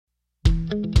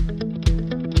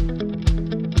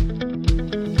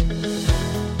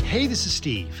Hey, this is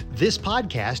Steve. This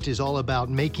podcast is all about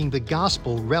making the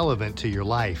gospel relevant to your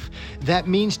life. That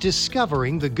means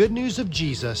discovering the good news of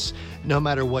Jesus no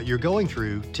matter what you're going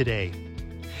through today.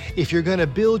 If you're going to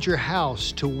build your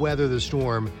house to weather the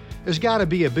storm, there's got to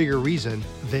be a bigger reason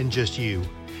than just you.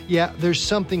 Yeah, there's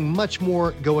something much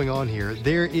more going on here.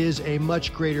 There is a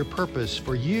much greater purpose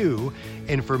for you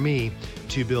and for me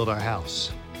to build our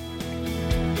house.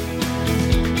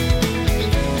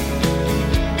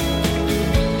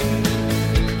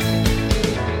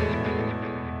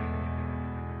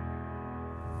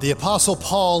 The Apostle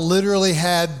Paul literally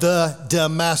had the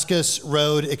Damascus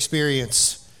Road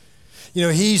experience. You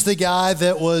know, he's the guy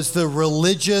that was the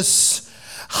religious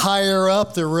higher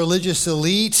up, the religious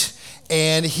elite,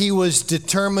 and he was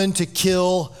determined to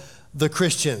kill the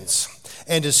Christians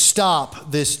and to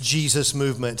stop this Jesus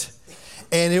movement.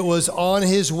 And it was on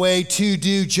his way to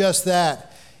do just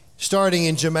that, starting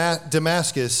in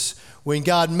Damascus, when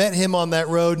God met him on that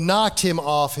road, knocked him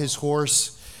off his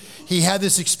horse. He had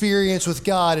this experience with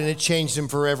God and it changed him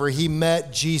forever. He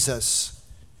met Jesus.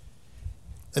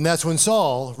 And that's when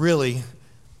Saul really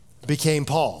became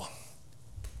Paul.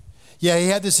 Yeah, he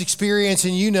had this experience,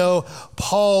 and you know,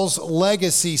 Paul's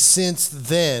legacy since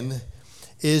then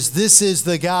is this is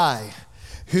the guy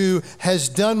who has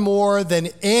done more than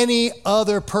any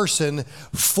other person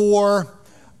for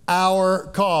our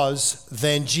cause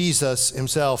than Jesus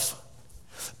himself.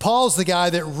 Paul's the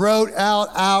guy that wrote out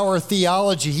our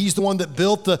theology. He's the one that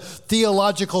built the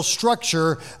theological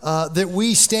structure that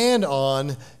we stand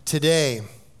on today.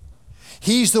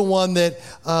 He's the one that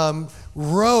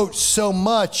wrote so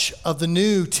much of the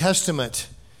New Testament.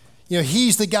 You know,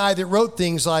 he's the guy that wrote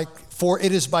things like, "For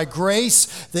it is by grace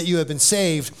that you have been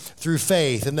saved through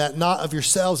faith, and that not of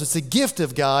yourselves. It's a gift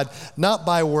of God, not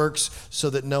by works,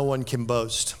 so that no one can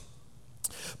boast."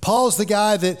 Paul's the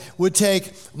guy that would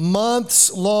take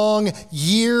months-long,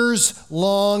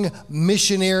 years-long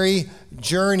missionary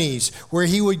journeys where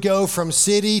he would go from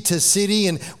city to city,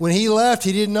 and when he left,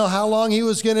 he didn't know how long he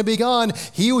was going to be gone.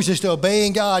 He was just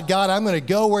obeying God. God, I'm going to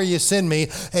go where you send me.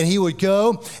 And he would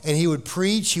go and he would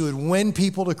preach. He would win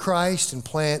people to Christ and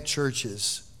plant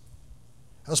churches.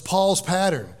 That was Paul's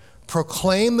pattern.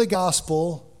 Proclaim the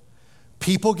gospel,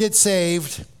 people get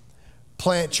saved,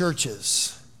 plant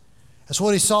churches. That's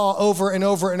what he saw over and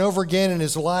over and over again in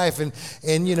his life.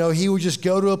 And you know, he would just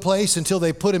go to a place until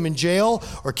they put him in jail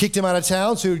or kicked him out of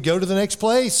town. So he would go to the next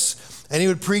place and he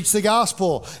would preach the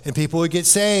gospel and people would get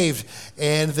saved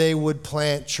and they would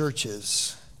plant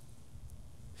churches.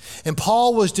 And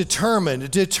Paul was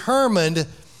determined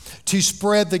to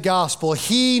spread the gospel.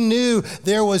 He knew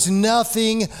there was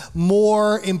nothing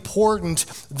more important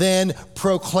than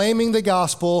proclaiming the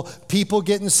gospel, people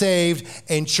getting saved,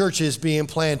 and churches being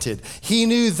planted. He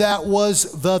knew that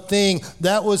was the thing.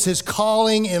 That was his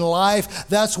calling in life.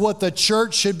 That's what the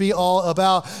church should be all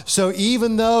about. So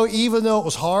even though it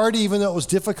was hard, even though it was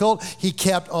difficult, he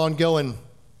kept on going.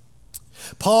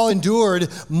 Paul endured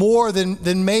more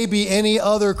than maybe any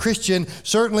other Christian,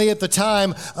 certainly at the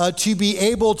time, to be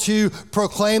able to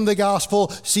proclaim the gospel,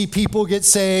 see people get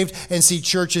saved, and see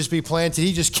churches be planted.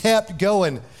 He just kept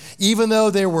going. Even though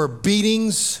there were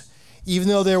beatings, even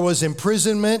though there was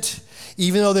imprisonment,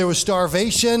 even though there was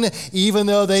starvation, even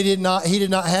though he did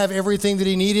not have everything that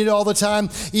he needed all the time,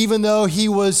 even though he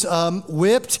was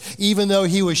whipped, even though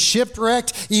he was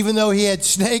shipwrecked, even though he had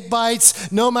snake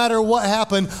bites, no matter what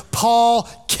happened, Paul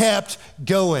kept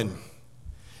going.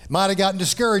 Might have gotten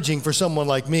discouraging for someone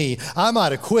like me. I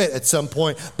might have quit at some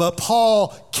point, but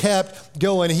Paul kept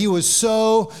going. He was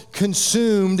so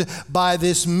consumed by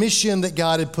this mission that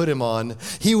God had put him on.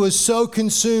 He was so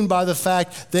consumed by the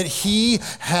fact that he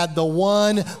had the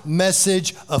one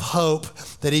message of hope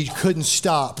that he couldn't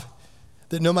stop.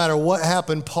 That no matter what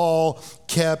happened, Paul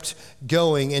kept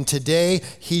going. And today,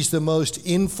 he's the most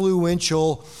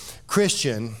influential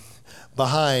Christian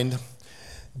behind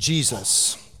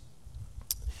Jesus.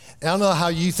 I don't know how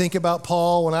you think about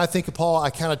Paul. When I think of Paul, I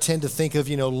kind of tend to think of,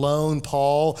 lone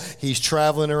Paul. He's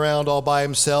traveling around all by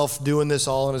himself, doing this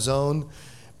all on his own.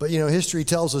 But, history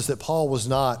tells us that Paul was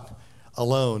not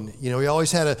alone. He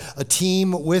always had a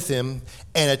team with him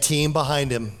and a team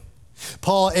behind him.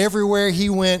 Paul, everywhere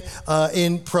he went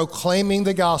in proclaiming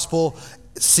the gospel,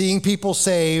 seeing people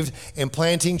saved and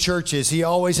planting churches, he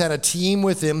always had a team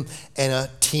with him and a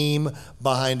team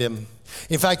behind him.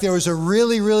 In fact, there was a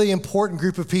really, really important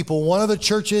group of people. One of the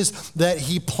churches that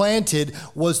he planted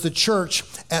was the church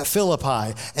at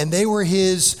Philippi, and they were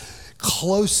his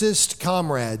closest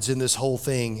comrades in this whole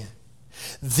thing.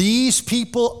 These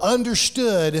people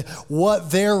understood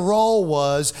what their role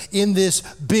was in this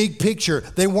big picture.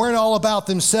 They weren't all about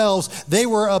themselves. They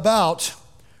were about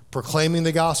proclaiming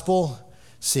the gospel,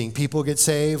 seeing people get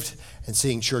saved, and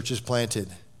seeing churches planted.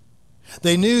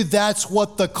 They knew that's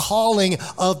what the calling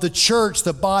of the church,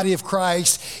 the body of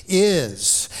Christ,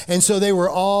 is. And so they were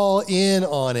all in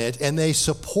on it, and they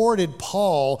supported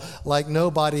Paul like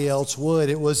nobody else would.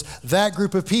 It was that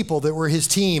group of people that were his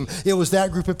team. It was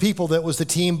that group of people that was the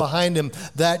team behind him,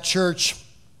 that church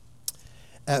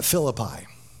at Philippi.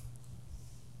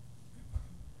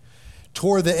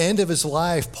 Toward the end of his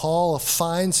life, Paul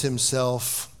finds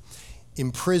himself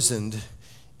imprisoned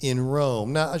in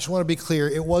Rome. Now, I just want to be clear,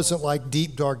 it wasn't like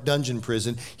deep, dark dungeon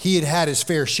prison. He had had his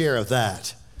fair share of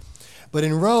that. But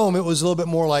in Rome, it was a little bit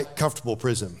more like comfortable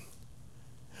prison.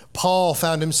 Paul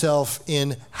found himself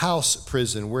in house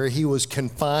prison, where he was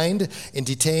confined and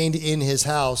detained in his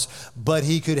house, but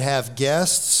he could have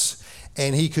guests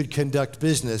and he could conduct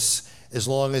business as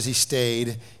long as he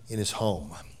stayed in his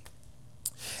home.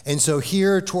 And so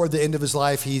here, toward the end of his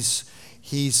life, he's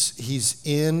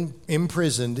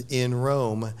imprisoned in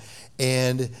Rome,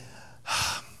 and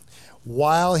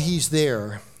while he's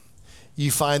there,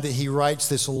 you find that he writes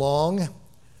this long,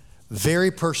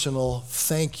 very personal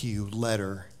thank you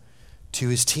letter to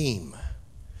his team,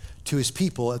 to his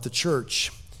people at the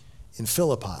church in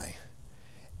Philippi.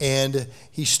 And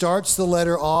he starts the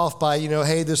letter off by,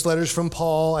 hey, this letter's from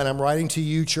Paul, and I'm writing to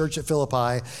you, church at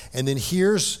Philippi. And then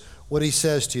here's what he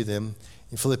says to them.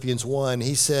 In Philippians 1,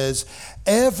 he says,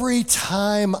 every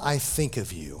time I think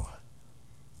of you,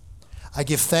 I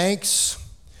give thanks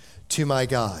to my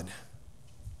God.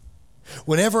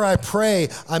 Whenever I pray,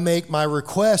 I make my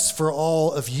requests for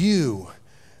all of you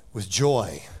with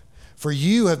joy. For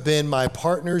you have been my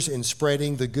partners in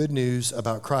spreading the good news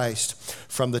about Christ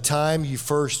from the time you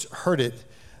first heard it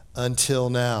until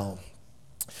now.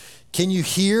 Can you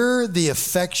hear the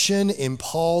affection in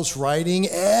Paul's writing?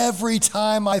 Every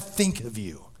time I think of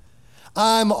you,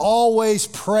 I'm always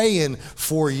praying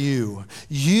for you.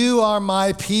 You are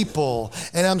my people,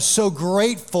 and I'm so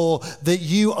grateful that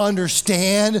you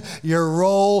understand your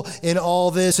role in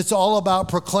all this. It's all about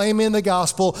proclaiming the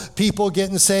gospel, people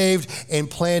getting saved, and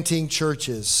planting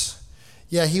churches.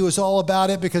 Yeah, he was all about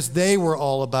it because they were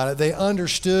all about it. They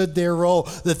understood their role,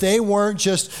 that they weren't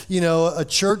just, a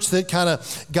church that kind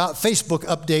of got Facebook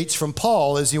updates from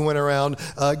Paul as he went around,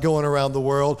 going around the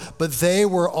world, but they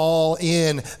were all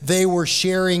in. They were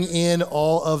sharing in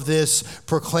all of this,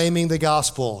 proclaiming the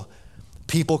gospel,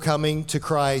 people coming to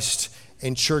Christ,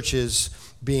 and churches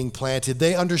being planted.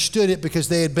 They understood it because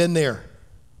they had been there,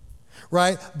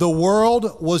 right? The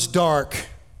world was dark.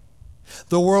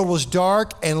 The world was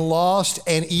dark and lost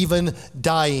and even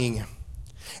dying.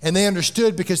 And they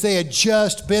understood because they had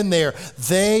just been there.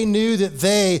 They knew that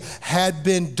they had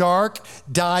been dark,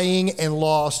 dying, and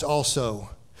lost also.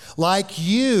 Like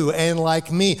you and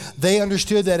like me, they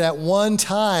understood that at one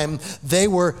time they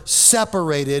were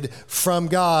separated from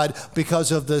God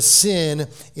because of the sin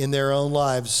in their own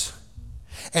lives.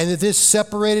 And that this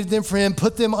separated them from him,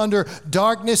 put them under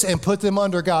darkness and put them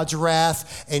under God's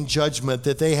wrath and judgment,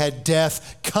 that they had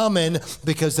death coming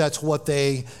because that's what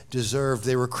they deserved.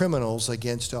 They were criminals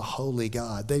against a holy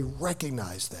God. They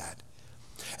recognized that.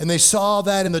 And they saw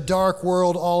that in the dark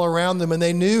world all around them, and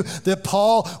they knew that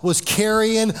Paul was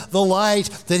carrying the light,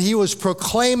 that he was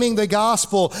proclaiming the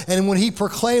gospel, and when he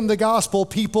proclaimed the gospel,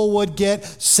 people would get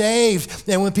saved.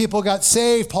 And when people got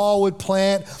saved, Paul would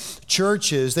plant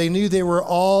churches. They knew they were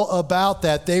all about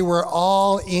that. They were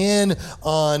all in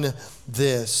on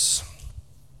this.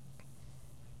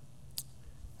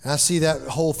 And I see that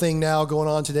whole thing now going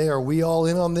on today. Are we all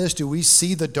in on this? Do we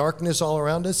see the darkness all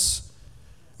around us?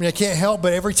 I can't help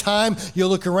but every time you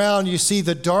look around, you see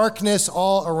the darkness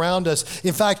all around us.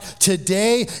 In fact,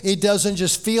 today, it doesn't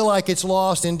just feel like it's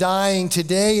lost and dying.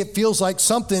 Today, it feels like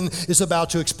something is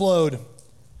about to explode.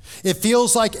 It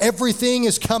feels like everything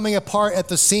is coming apart at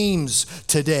the seams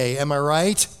today. Am I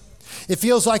right? It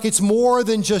feels like it's more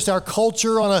than just our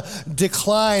culture on a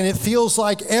decline. It feels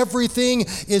like everything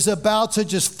is about to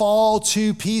just fall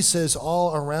to pieces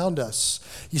all around us.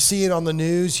 You see it on the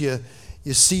news.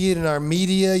 You see it in our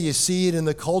media. You see it in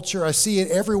the culture. I see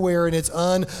it everywhere, and it's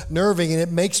unnerving, and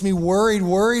it makes me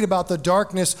worried about the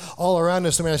darkness all around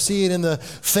us. I see it in the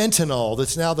fentanyl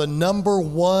that's now the number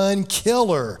one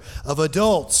killer of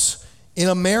adults in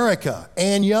America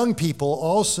and young people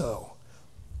also.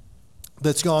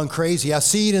 That's gone crazy. I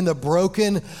see it in the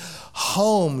broken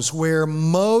homes where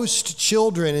most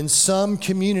children in some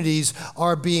communities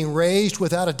are being raised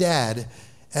without a dad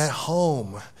at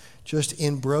home, just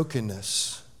in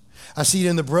brokenness. I see it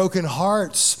in the broken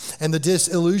hearts and the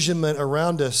disillusionment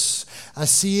around us. I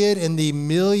see it in the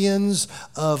millions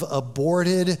of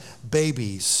aborted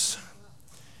babies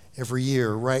every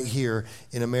year right here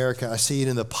in America. I see it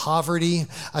in the poverty.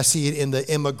 I see it in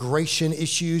the immigration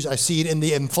issues. I see it in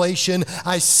the inflation.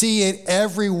 I see it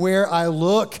everywhere I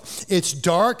look. It's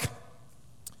dark.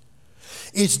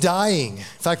 It's dying. In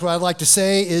fact, what I'd like to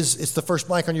say is, it's the first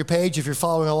blank on your page. If you're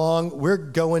following along, we're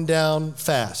going down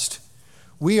fast.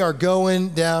 We are going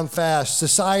down fast.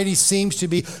 Society seems to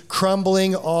be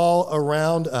crumbling all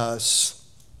around us.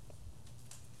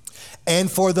 And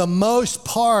for the most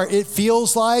part, it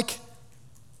feels like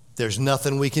there's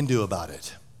nothing we can do about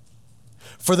it.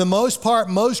 For the most part,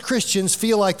 most Christians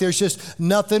feel like there's just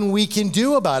nothing we can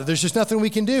do about it. There's just nothing we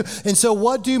can do. And so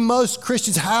how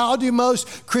do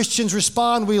most Christians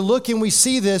respond? We look and we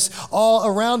see this all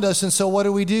around us. And so what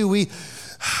do? We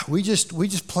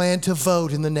just plan to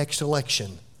vote in the next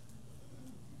election.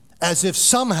 As if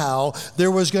somehow there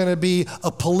was going to be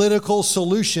a political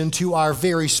solution to our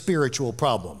very spiritual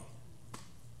problem.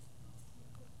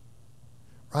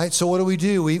 Right? So what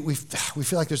do? We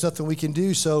feel like there's nothing we can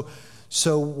do.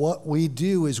 So what we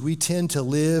do is we tend to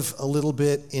live a little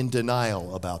bit in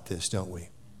denial about this, don't we?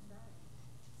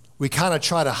 We kind of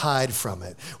try to hide from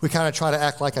it. We kind of try to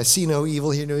act like I see no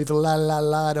evil, hear no evil, la, la,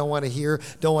 la, I don't want to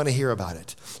hear about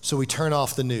it. So we turn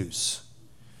off the news,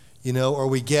 or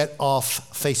we get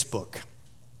off Facebook.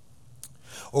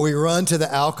 Or we run to the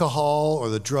alcohol or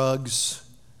the drugs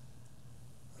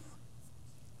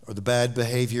or the bad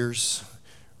behaviors,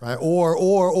 right?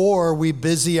 Or we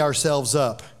busy ourselves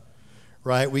up.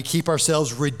 Right? We keep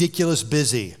ourselves ridiculous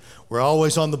busy. We're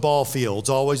always on the ball fields,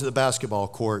 always at the basketball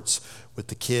courts with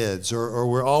the kids, or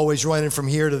we're always running from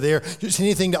here to there, just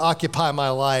anything to occupy my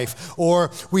life.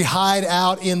 Or we hide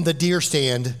out in the deer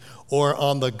stand or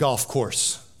on the golf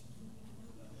course.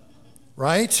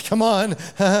 Right? Come on.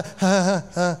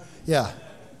 Yeah.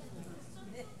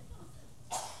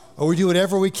 Or we do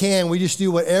whatever we can. We just do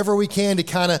whatever we can to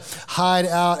kind of hide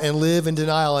out and live in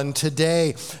denial. And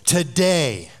today,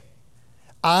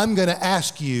 I'm going to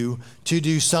ask you to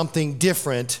do something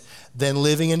different than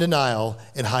living in denial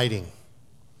and hiding.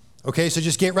 Okay, so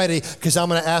just get ready, because I'm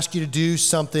going to ask you to do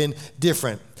something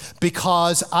different.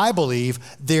 Because I believe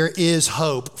there is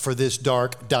hope for this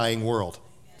dark, dying world.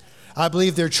 I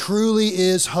believe there truly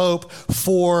is hope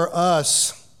for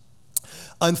us.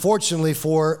 Unfortunately,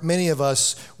 for many of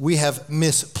us, we have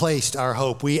misplaced our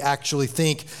hope. We actually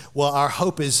think, well, our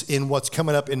hope is in what's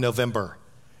coming up in November.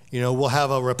 We'll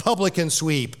have a Republican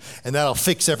sweep and that'll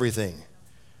fix everything,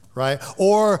 right?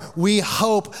 Or we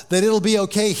hope that it'll be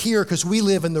okay here because we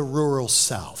live in the rural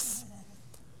South.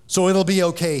 So it'll be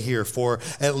okay here for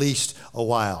at least a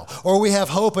while. Or we have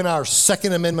hope in our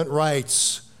Second Amendment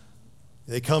rights.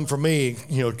 They come from me,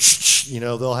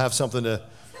 they'll have something to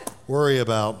worry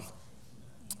about.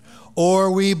 Or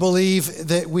we believe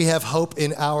that we have hope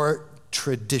in our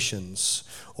traditions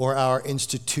or our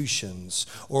institutions,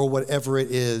 or whatever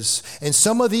it is. And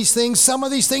some of these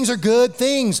things are good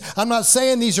things. I'm not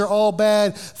saying these are all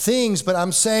bad things, but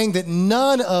I'm saying that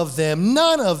none of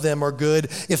them are good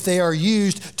if they are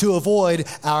used to avoid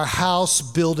our house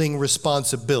building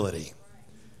responsibility.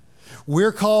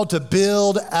 We're called to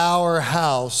build our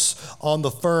house on the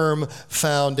firm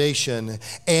foundation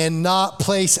and not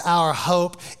place our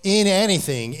hope in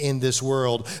anything in this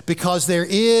world, because there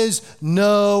is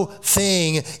no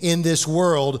thing in this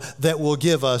world that will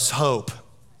give us hope.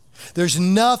 There's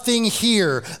nothing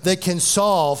here that can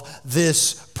solve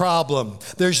this problem.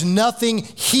 There's nothing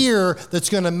here that's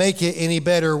going to make it any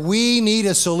better. We need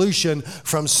a solution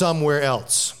from somewhere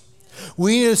else.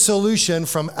 We need a solution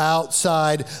from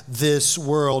outside this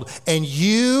world. And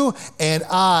you and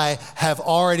I have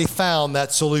already found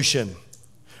that solution,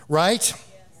 right?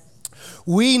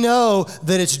 We know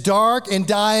that it's dark and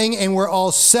dying and we're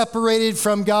all separated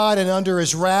from God and under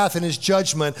his wrath and his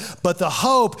judgment. But the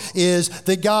hope is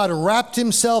that God wrapped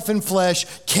himself in flesh,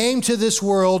 came to this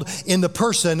world in the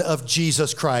person of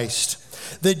Jesus Christ.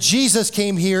 That Jesus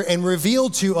came here and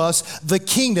revealed to us the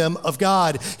kingdom of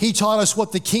God. He taught us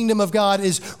what the kingdom of God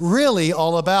is really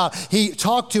all about. He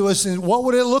talked to us and what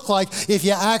would it look like if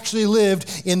you actually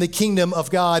lived in the kingdom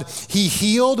of God. He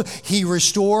healed, he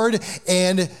restored,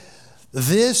 and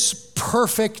this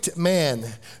perfect man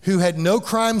who had no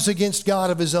crimes against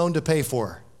God of his own to pay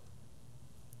for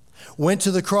went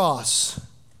to the cross,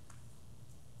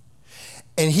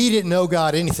 and he didn't owe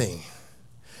God anything.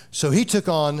 So he took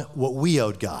on what we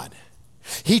owed God.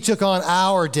 He took on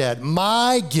our debt,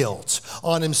 my guilt,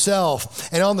 on himself.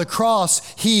 And on the cross,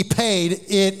 he paid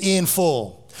it in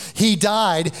full. He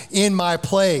died in my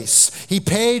place. He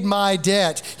paid my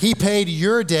debt. He paid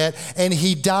your debt. And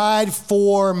he died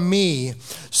for me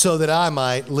so that I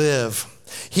might live.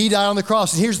 He died on the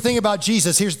cross. And here's the thing about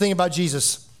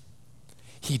Jesus.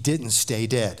 he didn't stay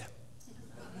dead.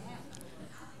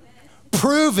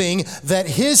 Proving that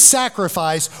his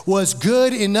sacrifice was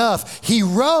good enough. He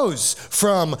rose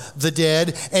from the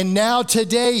dead, and now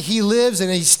today he lives and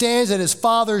he stands at his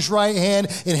Father's right hand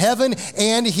in heaven,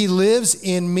 and he lives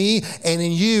in me and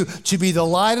in you to be the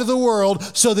light of the world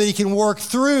so that he can work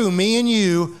through me and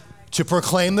you to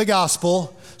proclaim the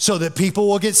gospel so that people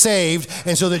will get saved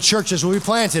and so that churches will be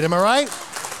planted. Am I right?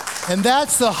 And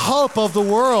that's the hope of the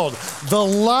world. The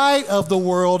light of the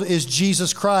world is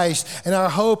Jesus Christ, and our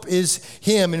hope is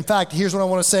him. In fact, here's what I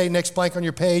want to say, next blank on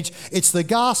your page. It's the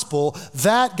gospel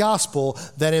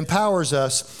that empowers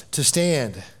us to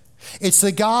stand. It's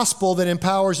the gospel that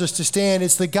empowers us to stand.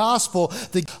 It's the gospel,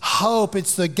 the hope.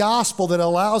 It's the gospel that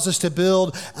allows us to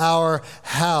build our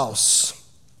house.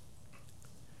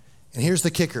 And here's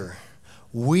the kicker.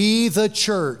 We, the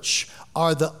church,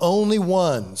 are the only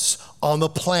ones on the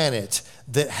planet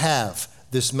that have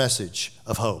this message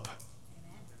of hope.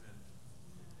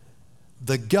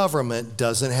 The government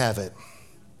doesn't have it.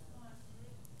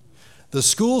 The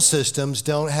school systems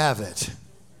don't have it.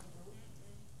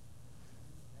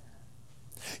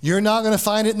 You're not going to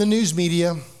find it in the news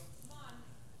media.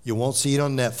 You won't see it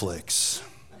on Netflix.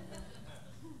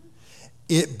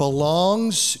 It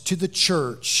belongs to the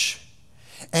church,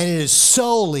 and it is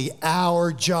solely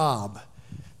our job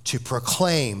to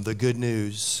proclaim the good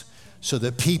news so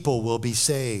that people will be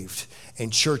saved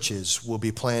and churches will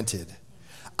be planted.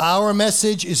 Our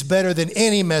message is better than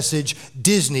any message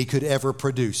Disney could ever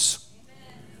produce.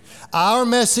 Our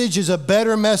message is a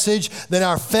better message than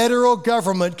our federal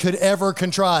government could ever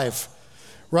contrive,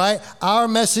 right? Our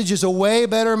message is a way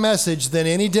better message than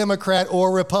any Democrat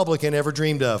or Republican ever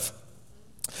dreamed of.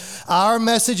 Our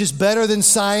message is better than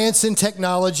science and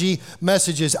technology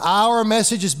messages. Our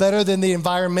message is better than the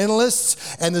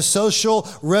environmentalists and the social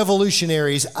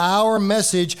revolutionaries. Our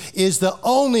message is the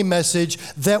only message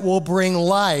that will bring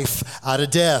life out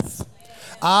of death.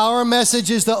 Our message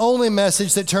is the only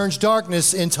message that turns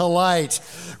darkness into light,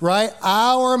 right?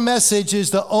 Our message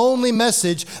is the only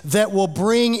message that will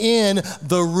bring in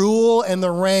the rule and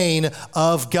the reign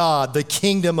of God, the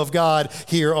kingdom of God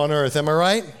here on earth. Am I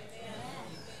right?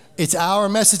 It's our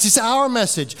message. It's our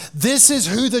message. This is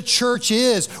who the church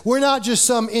is. We're not just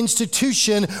some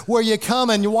institution where you come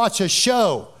and you watch a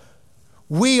show.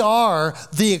 We are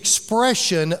the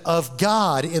expression of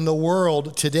God in the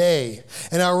world today.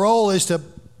 And our role is to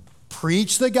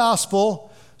preach the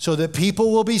gospel so that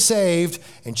people will be saved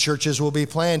and churches will be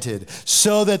planted.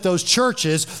 So that those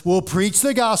churches will preach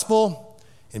the gospel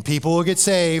and people will get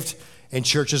saved and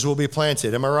churches will be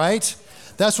planted. Am I right?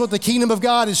 That's what the kingdom of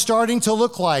God is starting to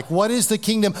look like. What is the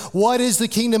kingdom? What is the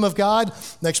kingdom of God?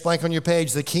 Next blank on your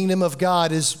page. The kingdom of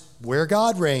God is where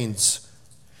God reigns.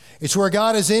 It's where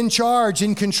God is in charge,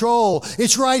 in control.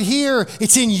 It's right here.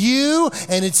 It's in you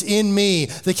and it's in me.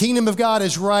 The kingdom of God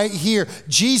is right here.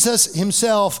 Jesus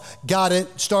himself got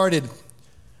it started.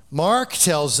 Mark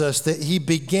tells us that he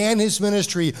began his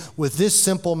ministry with this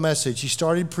simple message. He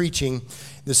started preaching.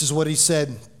 This is what he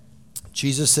said.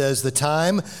 Jesus says, the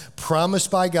time promised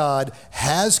by God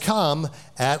has come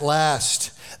at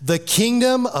last. The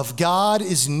kingdom of God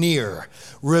is near.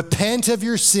 Repent of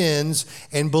your sins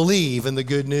and believe in the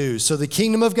good news. So the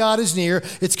kingdom of God is near.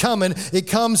 It's coming. It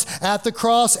comes at the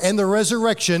cross and the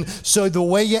resurrection. So the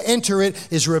way you enter it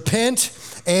is repent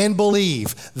and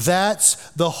believe. That's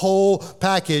the whole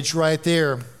package right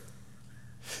there.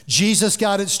 Jesus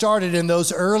got it started, and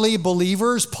those early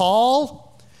believers, Paul,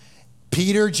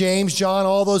 Peter, James, John,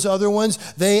 all those other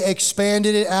ones, they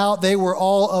expanded it out. They were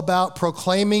all about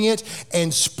proclaiming it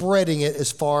and spreading it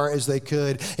as far as they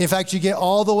could. In fact, you get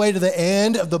all the way to the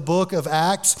end of the book of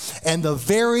Acts, and the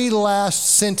very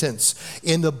last sentence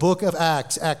in the book of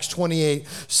Acts, Acts 28,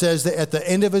 says that at the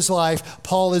end of his life,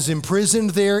 Paul is imprisoned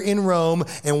there in Rome,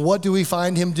 and what do we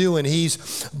find him doing?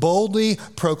 He's boldly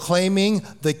proclaiming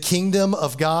the kingdom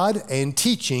of God and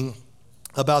teaching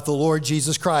about the Lord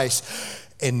Jesus Christ.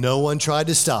 And no one tried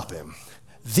to stop him.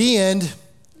 The end.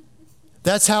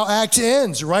 That's how Acts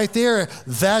ends, right there.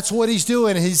 That's what he's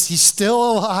doing. He's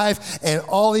still alive, and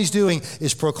all he's doing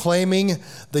is proclaiming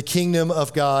the kingdom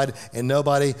of God, and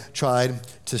nobody tried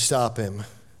to stop him.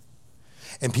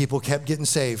 And people kept getting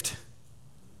saved,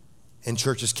 and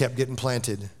churches kept getting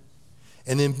planted.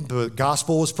 And then the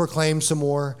gospel was proclaimed some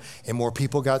more, and more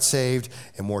people got saved,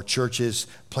 and more churches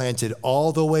planted,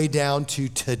 all the way down to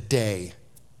today,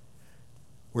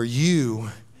 where you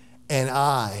and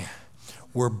I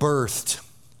were birthed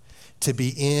to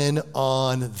be in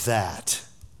on that.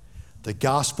 The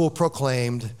gospel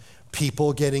proclaimed,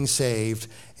 people getting saved,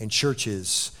 and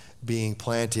churches being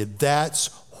planted. That's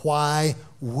why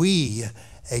we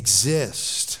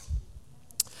exist.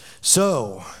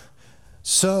 So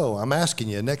I'm asking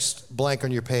you, next blank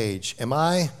on your page, am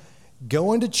I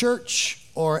going to church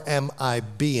or am I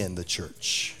being the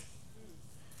church?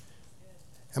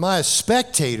 Am I a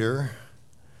spectator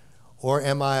or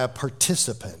am I a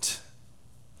participant?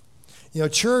 You know,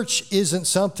 church isn't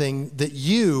something that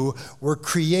you were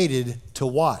created to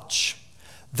watch.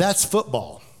 That's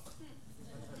football.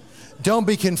 Don't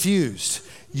be confused.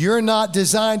 You're not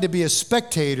designed to be a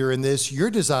spectator in this. You're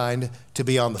designed to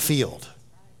be on the field.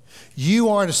 You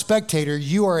aren't a spectator.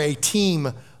 You are a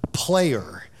team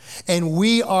player. And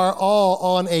we are all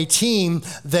on a team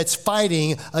that's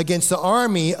fighting against the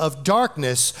army of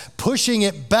darkness, pushing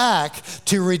it back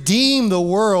to redeem the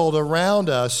world around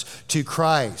us to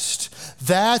Christ.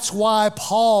 That's why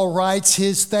Paul writes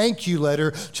his thank you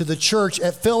letter to the church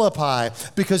at Philippi,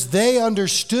 because they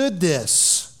understood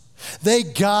this. They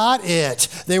got it.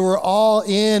 They were all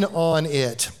in on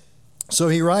it. So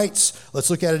he writes, let's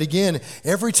look at it again.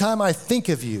 Every time I think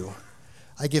of you,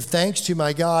 I give thanks to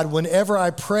my God. Whenever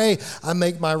I pray, I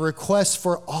make my requests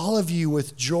for all of you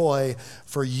with joy,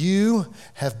 for you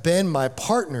have been my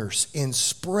partners in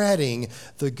spreading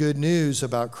the good news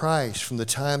about Christ from the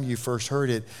time you first heard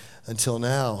it until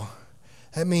now.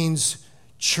 That means,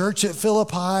 church at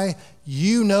Philippi,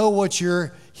 you know what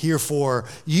you're here for.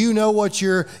 You know what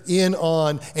you're in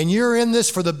on. And you're in this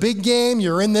for the big game.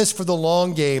 You're in this for the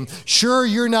long game. Sure,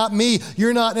 you're not me.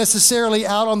 You're not necessarily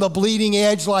out on the bleeding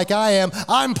edge like I am.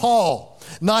 I'm Paul.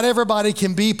 Not everybody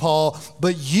can be Paul,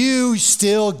 but you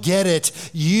still get it.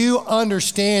 You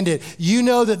understand it. You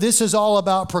know that this is all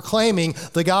about proclaiming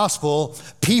the gospel,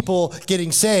 people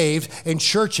getting saved, and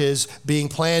churches being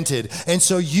planted. And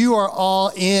so you are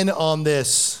all in on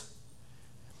this.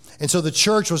 And so the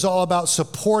church was all about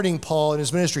supporting Paul in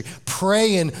his ministry,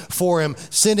 praying for him,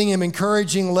 sending him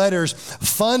encouraging letters,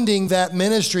 funding that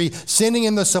ministry, sending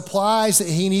him the supplies that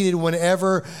he needed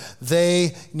whenever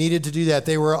they needed to do that.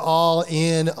 They were all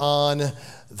in on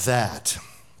that.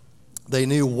 They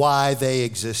knew why they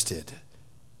existed.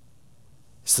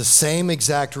 It's the same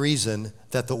exact reason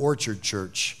that the Orchard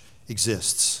Church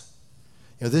exists.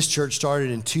 You know, this church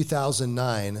started in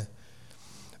 2009,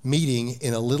 meeting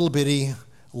in a little bitty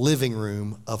living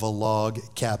room of a log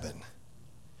cabin.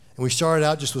 And we started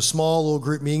out just with small little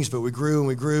group meetings, but we grew and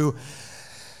we grew.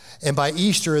 And by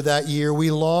Easter of that year,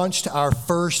 we launched our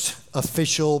first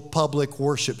official public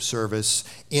worship service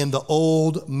in the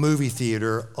old movie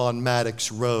theater on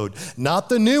Maddox Road. Not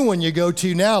the new one you go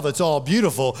to now that's all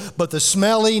beautiful, but the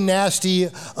smelly, nasty,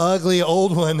 ugly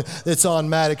old one that's on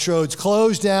Maddox Road. It's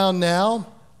closed down now.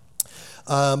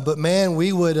 But man,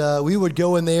 we would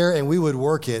go in there and we would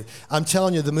work it. I'm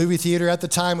telling you, the movie theater at the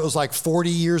time, it was like 40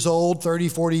 years old, 30,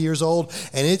 40 years old,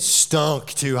 and it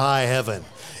stunk to high heaven.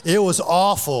 It was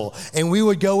awful. And we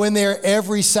would go in there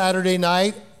every Saturday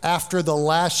night after the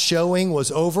last showing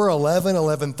was over,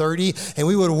 11:30, and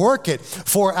we would work it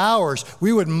for hours.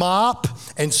 We would mop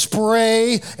and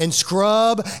spray and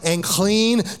scrub and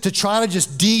clean to try to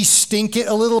just de-stink it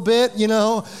a little bit, you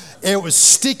know. It was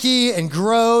sticky and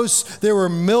gross. There were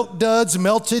milk duds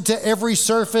melted to every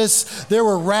surface. There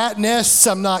were rat nests,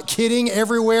 I'm not kidding,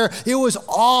 everywhere. It was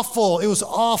awful. It was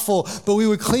awful. But we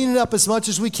would clean it up as much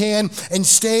as we can and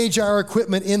stage our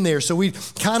equipment in there. So we'd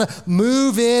kind of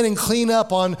move in and clean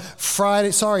up on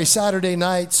Saturday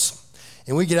nights.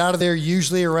 And we get out of there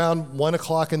usually around 1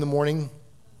 o'clock in the morning,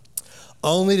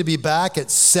 only to be back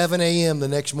at 7 a.m. the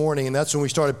next morning, and that's when we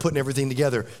started putting everything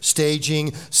together.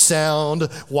 Staging, sound,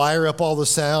 wire up all the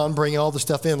sound, bring all the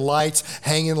stuff in, lights,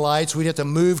 hanging lights. We'd have to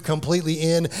move completely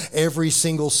in every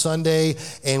single Sunday,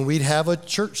 and we'd have a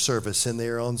church service in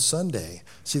there on Sunday.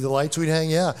 See the lights we'd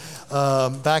hang? Yeah.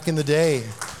 Back in the day.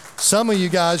 Some of you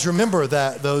guys remember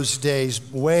those days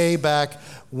way back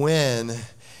when.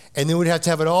 And then we'd have to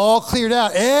have it all cleared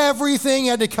out. Everything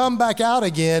had to come back out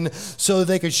again so that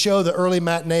they could show the early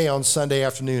matinee on Sunday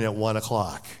afternoon at 1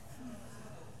 o'clock.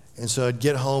 And so I'd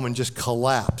get home and just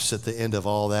collapse at the end of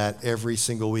all that every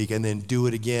single week and then do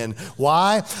it again.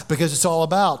 Why? Because it's all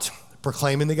about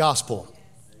proclaiming the gospel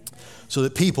so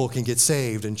that people can get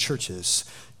saved and churches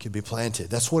can be planted.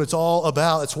 That's what it's all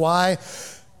about. That's why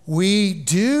we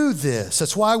do this.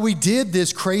 That's why we did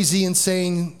this crazy,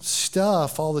 insane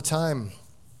stuff all the time.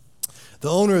 The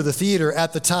owner of the theater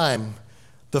at the time,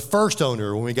 the first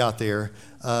owner when we got there,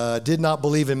 did not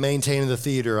believe in maintaining the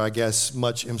theater, I guess,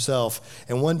 much himself.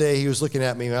 And one day he was looking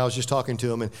at me and I was just talking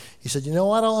to him and he said, you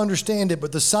know, I don't understand it,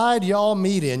 but the side y'all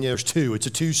meet in, there's two. It's a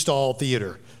 2-stall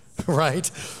theater, right?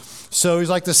 So he's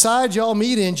like, the side y'all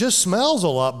meet in just smells a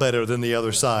lot better than the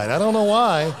other side. I don't know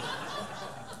why.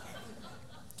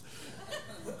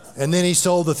 And then he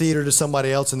sold the theater to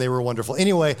somebody else, and they were wonderful.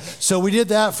 Anyway, so we did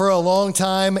that for a long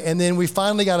time, and then we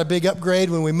finally got a big upgrade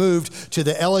when we moved to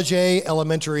the Ellijay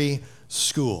Elementary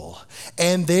School.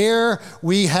 And there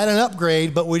we had an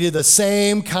upgrade, but we did the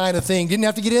same kind of thing. Didn't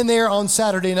have to get in there on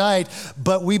Saturday night,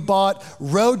 but we bought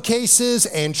road cases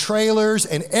and trailers,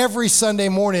 and every Sunday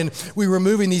morning we were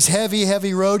moving these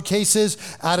heavy road cases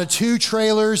out of 2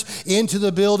 trailers into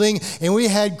the building, and we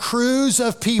had crews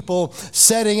of people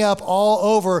setting up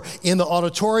all over in the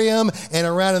auditorium and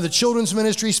around in the children's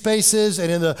ministry spaces and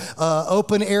in the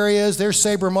open areas. There's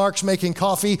Saber Marks making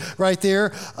coffee right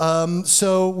there.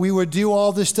 So we would do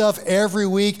all this stuff every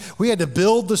week. We had to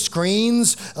build the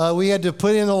screens. We had to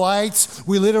put in the lights.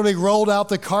 We literally rolled out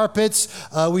the carpets.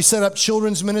 We set up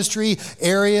children's ministry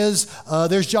areas.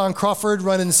 There's John Crawford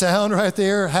running sound right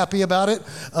there, happy about it.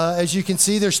 As you can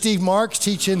see, there's Steve Marks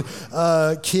teaching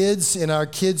kids in our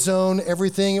kids zone,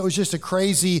 everything. It was just a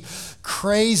crazy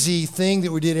thing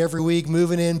that we did every week,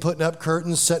 moving in, putting up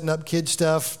curtains, setting up kid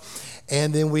stuff.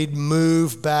 And then we'd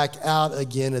move back out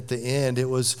again at the end. It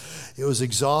was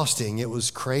exhausting. It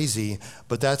was crazy.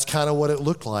 But that's kind of what it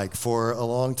looked like for a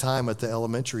long time at the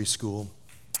elementary school.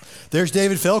 There's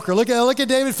David Felker. Look at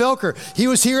David Felker. He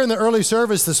was here in the early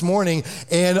service this morning,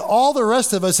 and all the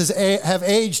rest of us have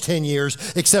aged 10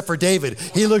 years except for David.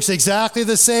 He looks exactly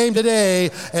the same today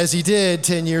as he did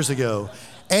 10 years ago.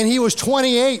 And he was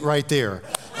 28 right there.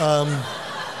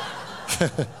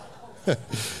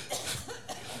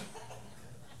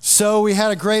 So we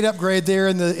had a great upgrade there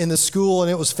in the school,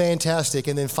 and it was fantastic.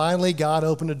 And then finally, God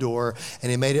opened a door, and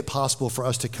He made it possible for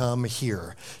us to come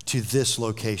here to this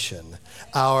location,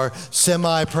 our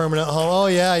semi-permanent home. Oh,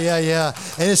 yeah.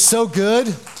 And it's so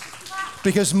good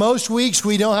because most weeks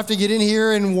we don't have to get in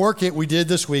here and work it. We did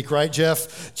this week, right,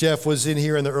 Jeff? Jeff was in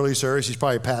here in the early service. He's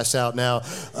probably passed out now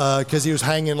because he was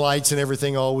hanging lights and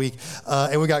everything all week.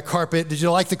 And we got carpet. Did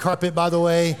you like the carpet, by the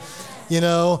way? You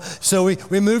know, so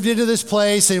we moved into this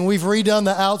place and we've redone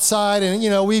the outside,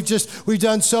 and we've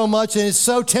done so much, and it's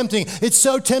so tempting. It's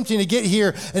so tempting to get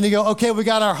here and to go, okay, we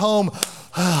got our home.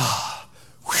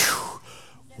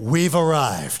 We've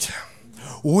arrived.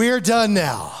 We're done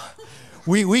now.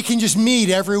 We can just meet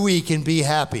every week and be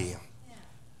happy.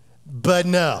 But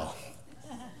no.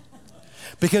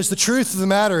 Because the truth of the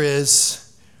matter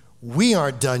is, we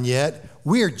aren't done yet.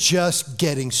 We're just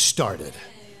getting started.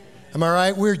 Am I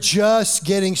right? We're just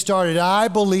getting started. I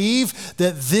believe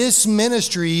that this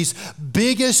ministry's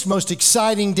biggest, most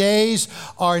exciting days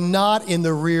are not in the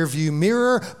rearview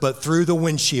mirror, but through the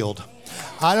windshield.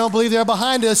 I don't believe they're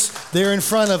behind us. They're in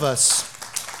front of us.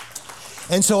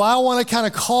 And so I want to kind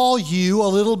of call you a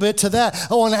little bit to that.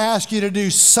 I want to ask you to do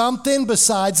something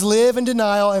besides live in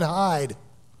denial and hide.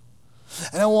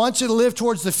 And I want you to live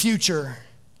towards the future,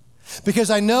 because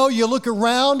I know you look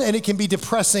around and it can be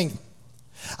depressing.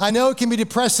 I know it can be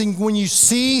depressing when you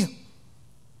see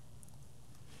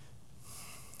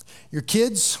your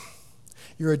kids,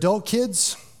 your adult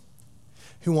kids,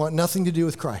 who want nothing to do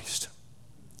with Christ.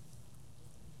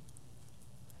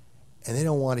 And they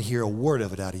don't want to hear a word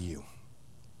of it out of you.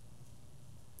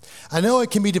 I know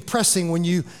it can be depressing when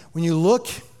you look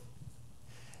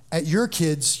at your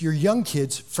kids, your young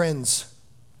kids' friends,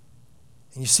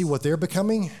 and you see what they're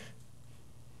becoming,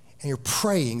 and you're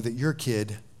praying that your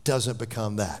kid doesn't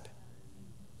become that.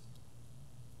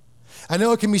 I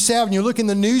know it can be sad when you look in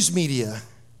the news media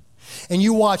and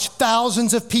you watch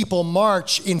thousands of people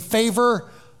march in favor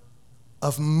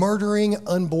of murdering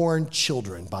unborn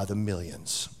children by the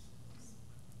millions.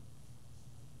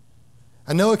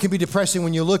 I know it can be depressing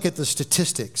when you look at the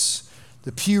statistics.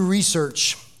 The Pew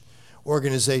Research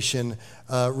organization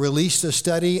released a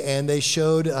study, and they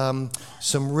showed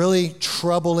some really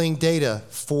troubling data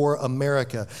for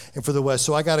America and for the West.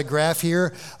 So I got a graph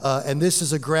here, and this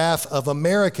is a graph of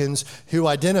Americans who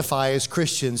identify as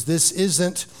Christians. This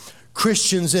isn't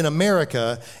Christians in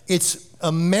America. It's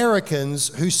Americans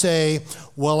who say,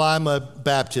 well, I'm a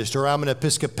Baptist, or I'm an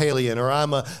Episcopalian, or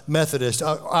I'm a Methodist,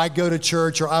 I go to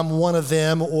church, or I'm one of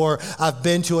them, or I've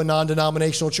been to a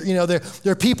non-denominational church.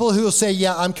 There are people who will say,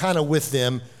 yeah, I'm kind of with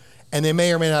them, and they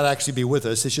may or may not actually be with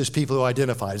us. It's just people who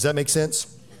identify. Does that make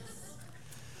sense?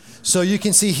 So you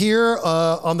can see here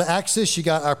on the axis, you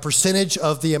got our percentage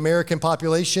of the American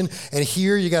population, and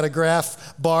here you got a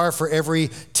graph bar for every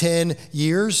 10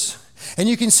 years. And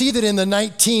you can see that in the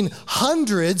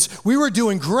 1900s, we were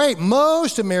doing great.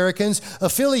 Most Americans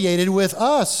affiliated with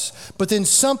us. But then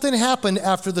something happened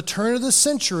after the turn of the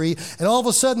century, and all of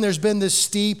a sudden there's been this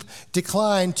steep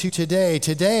decline to today.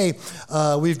 Today,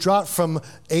 we've dropped from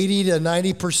 80 to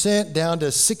 90% down to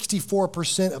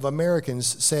 64% of Americans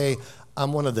say,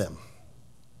 I'm one of them.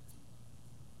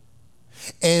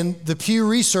 And the Pew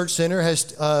Research Center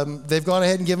has, they've gone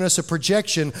ahead and given us a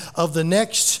projection of the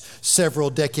next several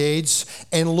decades,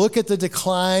 and look at the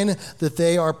decline that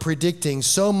they are predicting,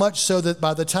 so much so that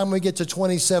by the time we get to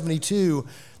 2072,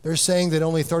 they're saying that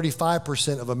only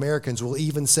 35% of Americans will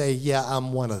even say, yeah,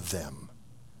 I'm one of them.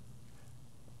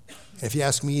 If you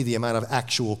ask me, the amount of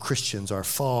actual Christians are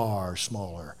far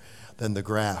smaller than the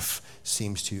graph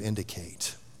seems to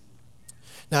indicate.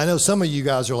 Now, I know some of you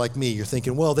guys are like me. You're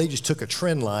thinking, well, they just took a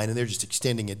trend line and they're just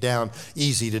extending it down.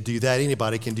 Easy to do that.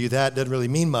 Anybody can do that. Doesn't really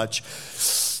mean much.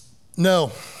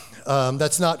 No,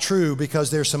 that's not true,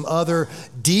 because there's some other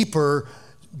deeper,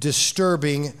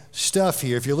 disturbing stuff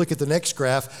here. If you look at the next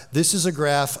graph, this is a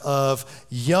graph of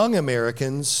young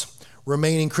Americans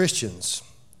remaining Christians.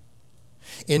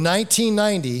 In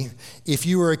 1990, if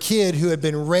you were a kid who had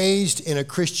been raised in a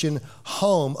Christian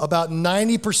home, about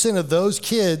 90% of those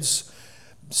kids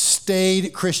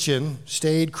stayed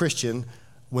Christian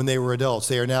when they were adults.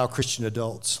 They are now Christian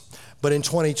adults. But in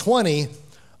 2020,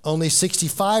 only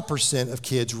 65% of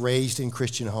kids raised in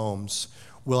Christian homes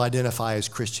will identify as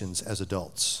Christians as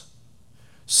adults.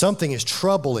 Something is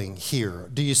troubling here.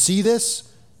 Do you see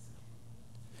this?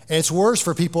 And it's worse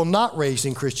for people not raised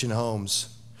in Christian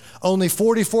homes. Only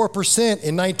 44%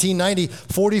 in 1990,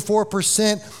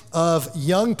 44% of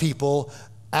young people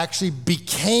actually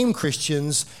became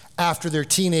Christians after their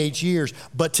teenage years.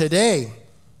 But today,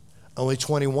 only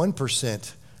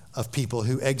 21% of people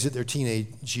who exit their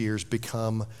teenage years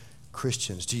become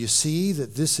Christians. Do you see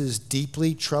that this is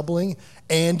deeply troubling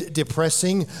and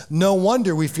depressing? No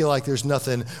wonder we feel like there's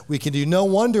nothing we can do. No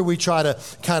wonder we try to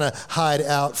kind of hide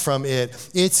out from it.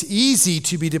 It's easy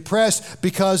to be depressed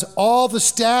because all the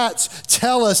stats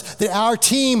tell us that our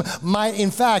team might,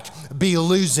 in fact, be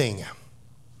losing.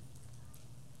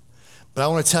 But I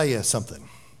want to tell you something.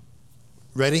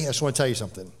 Ready? I just want to tell you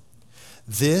something.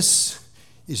 This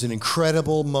is an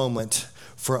incredible moment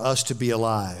for us to be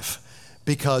alive,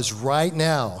 because right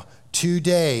now,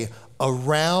 today,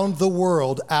 around the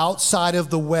world, outside of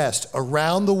the West,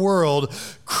 around the world,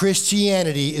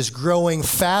 Christianity is growing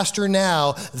faster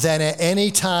now than at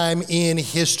any time in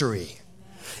history.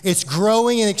 It's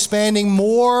growing and expanding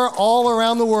more all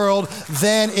around the world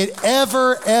than it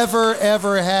ever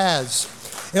has.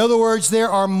 In other words, there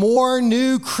are more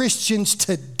new Christians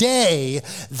today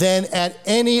than at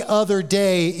any other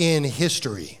day in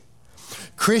history.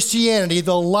 Christianity,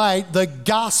 the light, the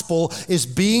gospel is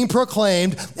being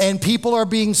proclaimed, and people are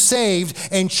being saved,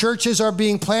 and churches are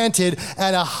being planted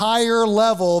at a higher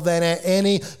level than at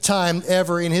any time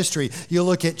ever in history. You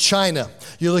look at China,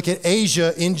 you look at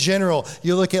Asia in general,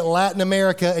 you look at Latin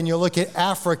America, and you look at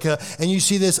Africa, and you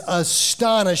see this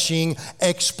astonishing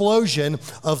explosion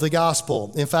of the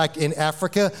gospel. In fact, in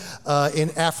Africa,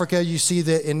 you see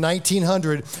that in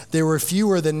 1900, there were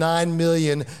fewer than 9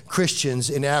 million Christians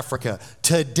in Africa.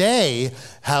 Today,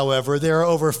 however, there are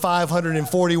over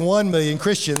 541 million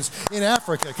Christians in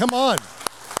Africa. Come on.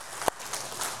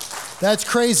 That's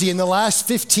crazy. In the last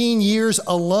 15 years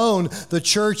alone, the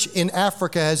church in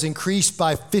Africa has increased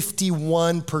by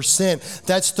 51%.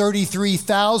 That's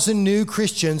 33,000 new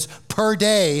Christians per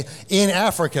day in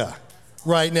Africa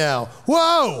right now.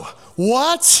 Whoa,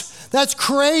 what? That's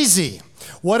crazy.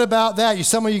 What about that?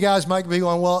 Some of you guys might be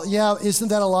going, well, yeah, isn't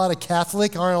that a lot of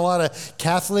Catholic? Aren't a lot of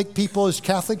Catholic people? Is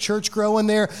Catholic Church growing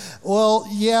there? Well,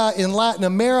 yeah, in Latin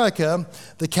America,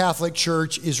 the Catholic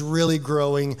Church is really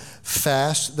growing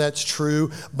fast. That's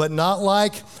true, but not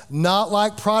like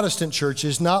Protestant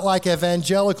churches, not like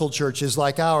evangelical churches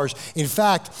like ours. In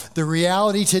fact, the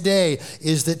reality today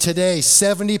is that today,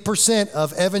 70%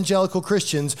 of evangelical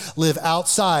Christians live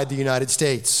outside the United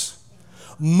States.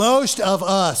 Most of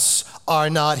us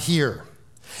are not here.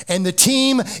 And the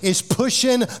team is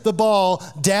pushing the ball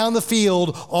down the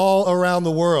field all around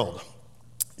the world.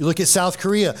 You look at South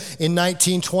Korea. In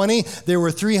 1920, there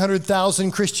were 300,000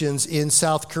 Christians in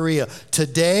South Korea.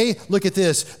 Today, look at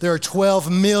this, there are 12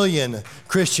 million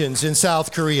Christians in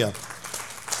South Korea.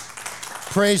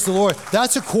 Praise the Lord.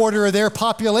 That's a quarter of their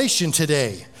population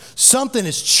today. Something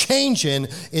is changing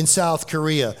in South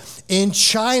Korea. In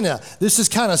China, this is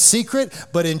kind of secret,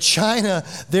 but in China,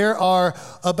 there are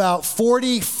about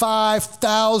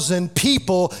 45,000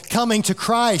 people coming to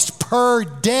Christ per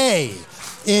day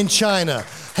in China.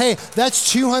 Hey,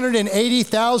 that's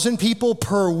 280,000 people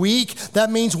per week. That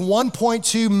means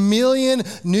 1.2 million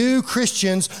new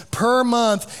Christians per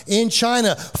month in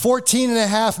China.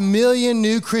 14.5 million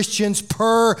new Christians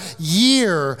per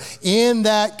year in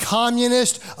that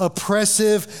communist,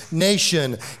 oppressive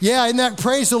nation. Yeah, isn't that,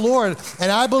 praise the Lord.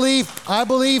 And I believe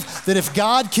that if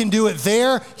God can do it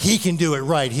there, He can do it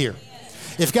right here.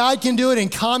 If God can do it in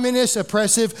communist,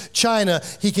 oppressive China,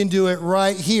 he can do it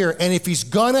right here. And if he's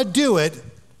going to do it,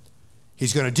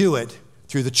 he's going to do it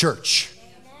through the church.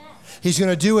 He's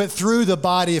going to do it through the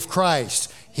body of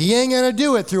Christ. He ain't going to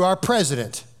do it through our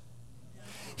president.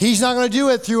 He's not going to do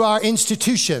it through our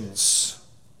institutions.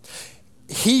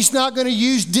 He's not going to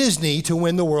use Disney to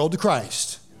win the world to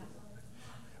Christ.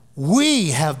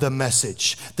 We have the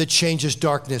message that changes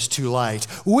darkness to light.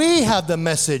 We have the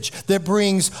message that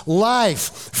brings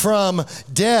life from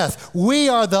death. We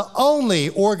are the only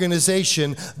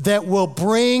organization that will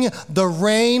bring the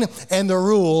reign and the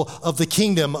rule of the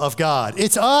kingdom of God.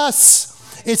 It's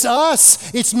us. It's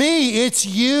us. It's me. It's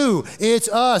you. It's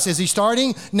us. Is he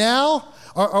starting now?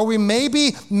 Are we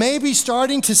maybe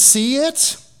starting to see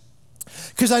it?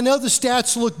 Because I know the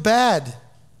stats look bad.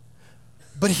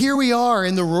 But here we are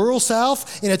in the rural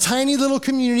South, in a tiny little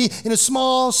community, in a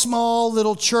small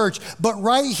little church. But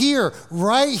right here,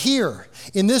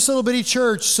 in this little bitty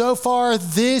church, so far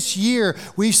this year,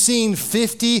 we've seen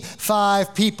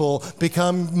 55 people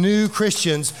become new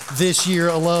Christians this year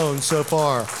alone so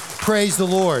far. Praise the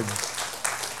Lord.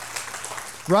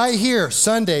 Right here,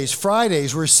 Sundays,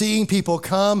 Fridays, we're seeing people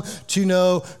come to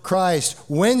know Christ.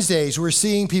 Wednesdays, we're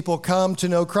seeing people come to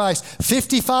know Christ.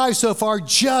 55 so far,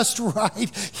 just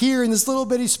right here in this little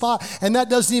bitty spot. And that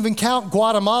doesn't even count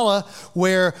Guatemala,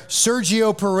 where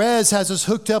Sergio Perez has us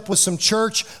hooked up with some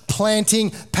church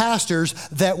planting pastors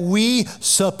that we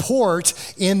support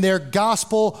in their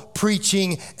gospel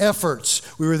preaching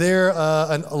efforts. We were there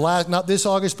not this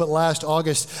August, but last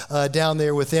August down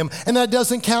there with them. And that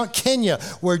doesn't count Kenya,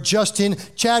 where Justin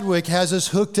Chadwick has us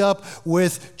hooked up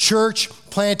with church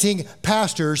planting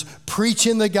pastors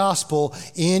preaching the gospel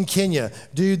in Kenya.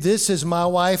 Dude, this is my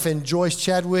wife and Joyce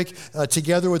Chadwick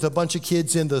together with a bunch of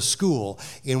kids in the school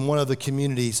in one of the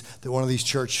communities that one of these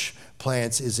church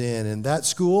plants is in. And that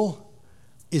school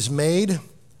is made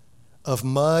of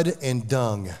mud and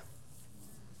dung.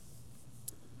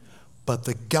 But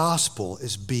the gospel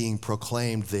is being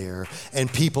proclaimed there,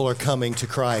 and people are coming to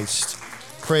Christ.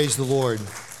 Praise the Lord.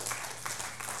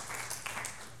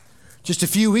 Just a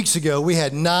few weeks ago, we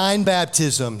had 9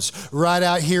 baptisms right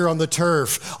out here on the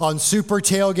turf on Super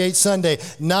Tailgate Sunday.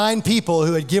 9 people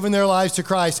who had given their lives to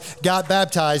Christ got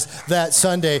baptized that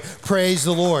Sunday. Praise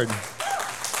the Lord.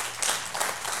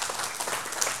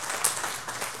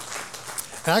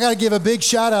 And I got to give a big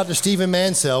shout out to Stephen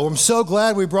Mansell. I'm so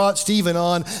glad we brought Stephen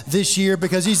on this year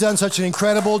because he's done such an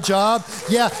incredible job.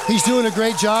 Yeah, he's doing a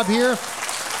great job here.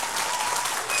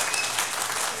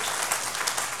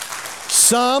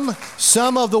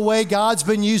 Some of the way God's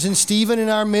been using Stephen in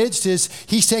our midst is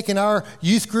he's taken our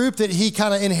youth group that he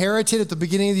kind of inherited at the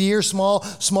beginning of the year,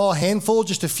 small handful,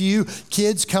 just a few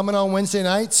kids coming on Wednesday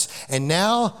nights, and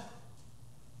now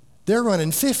they're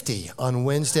running 50 on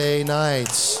Wednesday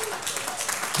nights.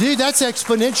 Dude, that's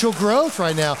exponential growth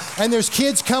right now. And there's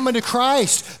kids coming to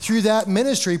Christ through that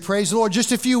ministry. Praise the Lord.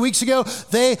 Just a few weeks ago,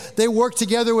 they worked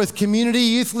together with community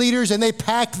youth leaders and they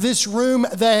packed this room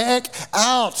the heck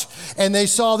out. And they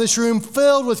saw this room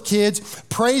filled with kids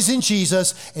praising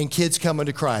Jesus and kids coming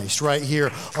to Christ right here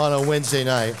on a Wednesday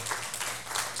night.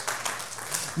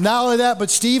 Not only that,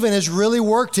 but Stephen has really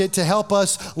worked it to help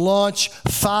us launch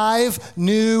 5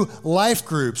 new life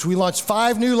groups. We launched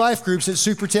 5 new life groups at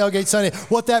Super Tailgate Sunday.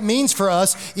 What that means for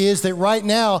us is that right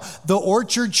now, the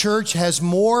Orchard Church has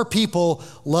more people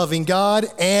loving God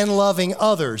and loving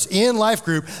others in life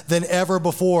group than ever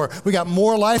before. We got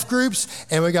more life groups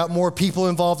and we got more people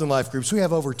involved in life groups. We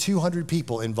have over 200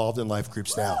 people involved in life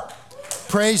groups now.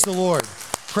 Praise the Lord.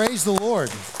 Praise the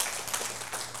Lord.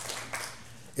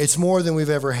 It's more than we've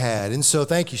ever had. And so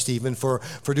thank you, Stephen, for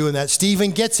doing that.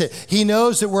 Stephen gets it. He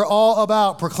knows that we're all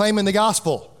about proclaiming the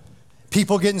gospel,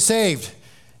 people getting saved,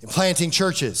 and planting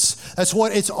churches. That's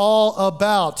what it's all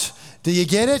about. Do you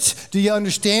get it? Do you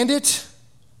understand it?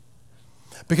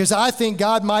 Because I think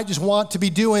God might just want to be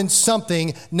doing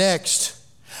something next.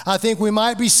 I think we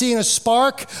might be seeing a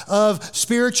spark of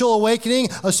spiritual awakening,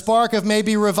 a spark of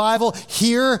maybe revival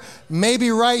here,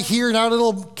 maybe right here in our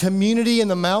little community in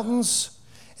the mountains.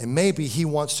 And maybe he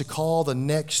wants to call the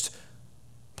next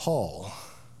Paul.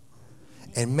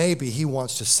 And maybe he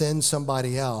wants to send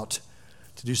somebody out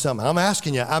to do something. I'm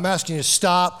asking you to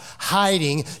stop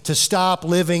hiding, to stop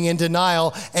living in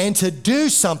denial, and to do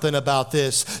something about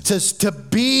this, to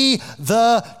be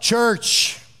the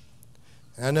church.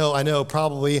 I know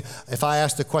probably if I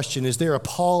asked the question, is there a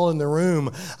Paul in the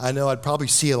room? I know I'd probably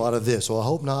see a lot of this. Well, I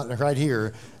hope not right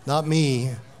here, not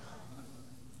me.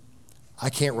 I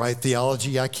can't write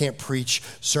theology. I can't preach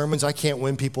sermons. I can't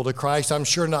win people to Christ. I'm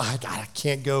sure not. I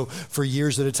can't go for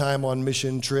years at a time on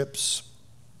mission trips.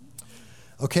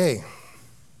 Okay,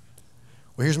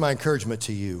 Well, here's my encouragement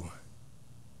to you.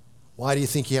 Why do you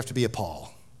think you have to be a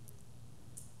Paul?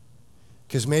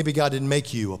 Because maybe God didn't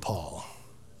make you a Paul.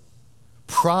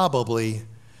 Probably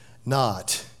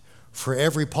not. For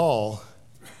every Paul,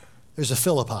 there's a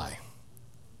Philippi.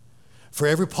 For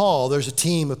every Paul, there's a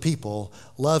team of people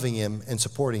loving him and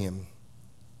supporting him.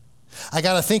 I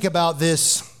got to think about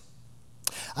this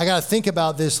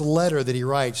letter that he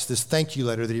writes, this thank you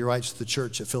letter that he writes to the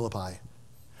church at Philippi.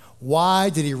 Why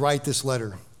did he write this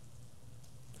letter?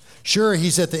 Sure,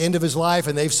 he's at the end of his life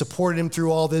and they've supported him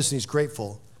through all this and he's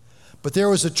grateful. But there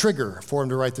was a trigger for him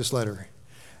to write this letter.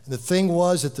 And the thing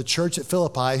was that the church at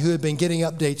Philippi, who had been getting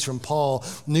updates from Paul,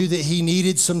 knew that he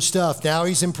needed some stuff. Now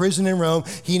he's in prison in Rome.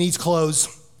 He needs clothes.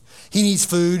 He needs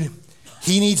food.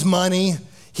 He needs money.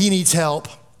 He needs help.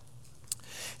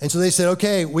 And so they said,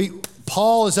 okay,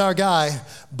 Paul is our guy,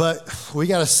 but we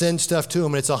got to send stuff to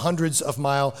him. And it's a hundreds of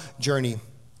mile journey.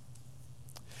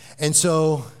 And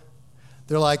so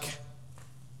they're like,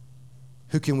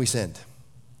 who can we send?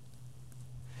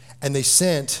 And they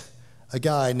sent a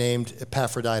guy named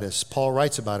Epaphroditus. Paul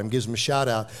writes about him, gives him a shout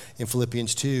out in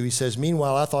Philippians 2. He says,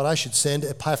 meanwhile, I thought I should send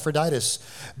Epaphroditus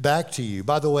back to you.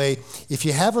 By the way, if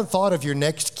you haven't thought of your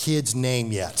next kid's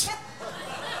name yet,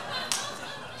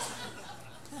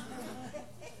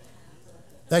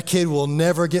 that kid will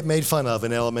never get made fun of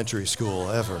in elementary school,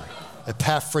 ever.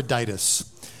 Epaphroditus.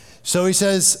 So he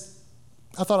says,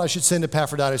 I thought I should send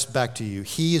Epaphroditus back to you.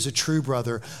 He is a true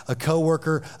brother, a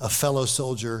co-worker, a fellow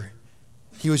soldier.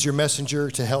 He was your messenger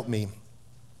to help me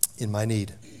in my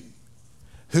need.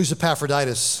 Who's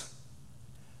Epaphroditus?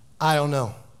 I don't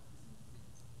know.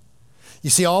 You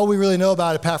see, all we really know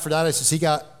about Epaphroditus is he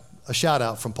got a shout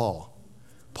out from Paul.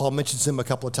 Paul mentions him a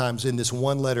couple of times in this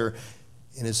one letter,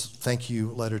 in his thank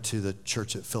you letter to the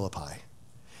church at Philippi.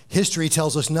 History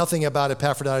tells us nothing about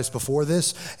Epaphroditus before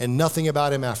this and nothing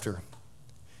about him after.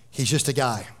 He's just a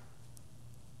guy.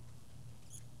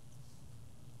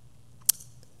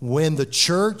 When the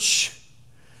church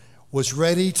was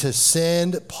ready to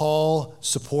send Paul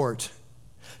support,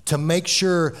 to make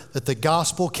sure that the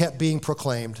gospel kept being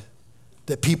proclaimed,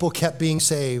 that people kept being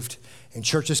saved, and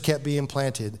churches kept being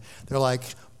planted, they're like,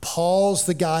 Paul's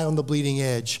the guy on the bleeding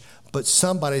edge, but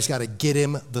somebody's got to get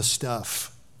him the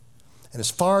stuff. And as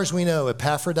far as we know,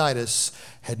 Epaphroditus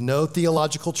had no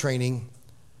theological training.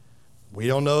 We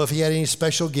don't know if he had any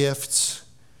special gifts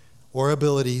or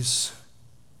abilities.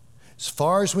 As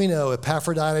far as we know,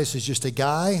 Epaphroditus is just a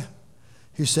guy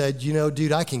who said, you know,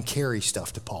 dude, I can carry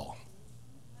stuff to Paul.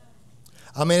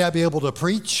 I may not be able to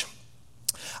preach.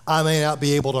 I may not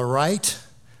be able to write,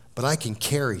 but I can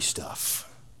carry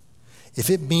stuff. If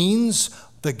it means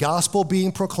the gospel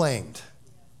being proclaimed,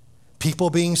 people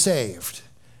being saved,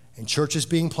 and churches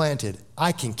being planted,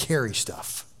 I can carry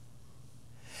stuff.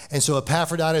 And so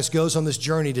Epaphroditus goes on this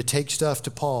journey to take stuff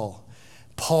to Paul.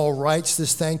 Paul writes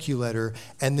this thank you letter,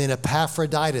 and then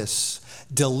Epaphroditus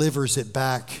delivers it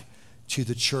back to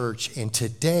the church. And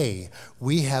today,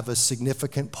 we have a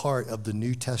significant part of the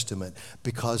New Testament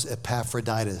because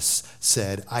Epaphroditus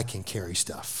said, I can carry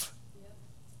stuff.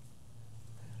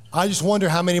 I just wonder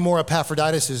how many more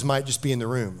Epaphroditus might just be in the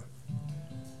room.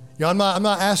 You know, I'm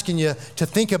not asking you to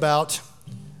think about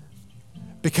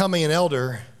becoming an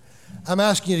elder. I'm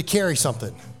asking you to carry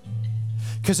something.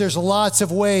 Because there's lots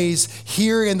of ways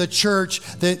here in the church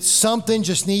that something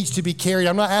just needs to be carried.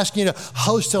 I'm not asking you to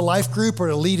host a life group or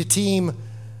to lead a team.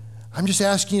 I'm just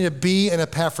asking you to be an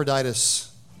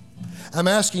Epaphroditus. I'm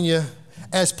asking you,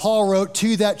 as Paul wrote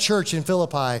to that church in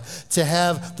Philippi, to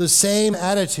have the same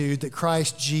attitude that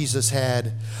Christ Jesus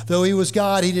had. Though he was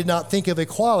God, he did not think of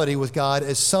equality with God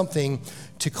as something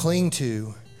to cling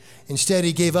to. Instead,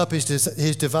 he gave up his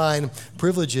divine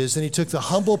privileges and he took the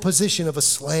humble position of a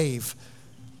slave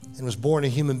and was born a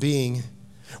human being.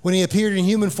 When he appeared in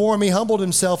human form, he humbled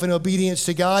himself in obedience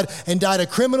to God and died a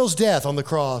criminal's death on the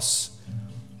cross.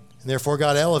 And therefore,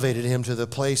 God elevated him to the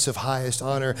place of highest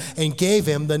honor and gave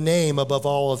him the name above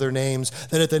all other names,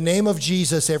 that at the name of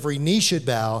Jesus, every knee should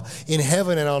bow in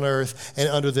heaven and on earth and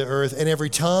under the earth, and every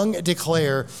tongue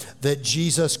declare that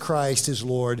Jesus Christ is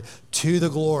Lord, to the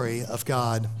glory of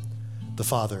God the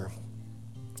Father.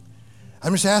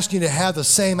 I'm just asking you to have the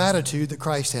same attitude that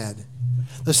Christ had.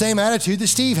 The same attitude that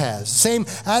Steve has. The same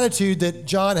attitude that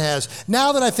John has.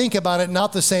 Now that I think about it,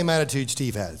 not the same attitude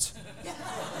Steve has.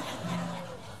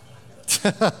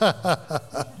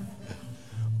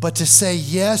 But to say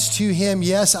yes to him,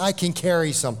 yes, I can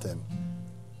carry something.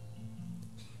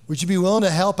 Would you be willing to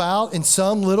help out in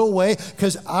some little way?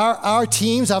 Because our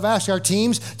teams, I've asked our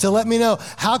teams to let me know,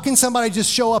 how can somebody just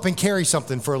show up and carry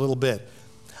something for a little bit?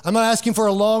 I'm not asking for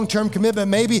a long-term commitment.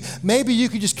 Maybe you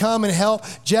could just come and help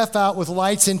Jeff out with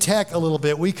lights and tech a little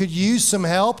bit. We could use some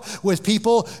help with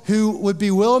people who would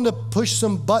be willing to push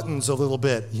some buttons a little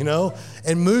bit,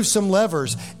 and move some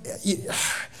levers.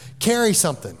 Carry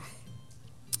something.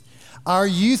 Our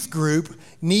youth group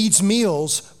needs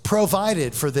meals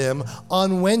provided for them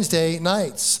on Wednesday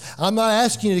nights. I'm not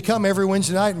asking you to come every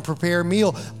Wednesday night and prepare a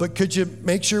meal, but could you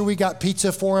make sure we got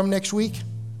pizza for them next week?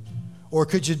 Or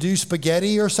could you do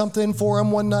spaghetti or something for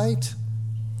them one night?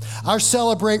 Our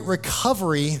Celebrate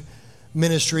Recovery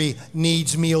ministry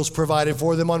needs meals provided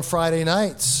for them on Friday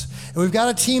nights. And we've got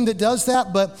a team that does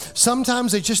that, but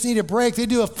sometimes they just need a break. They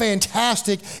do a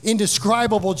fantastic,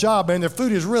 indescribable job, and their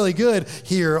food is really good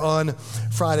here on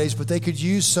Fridays, but they could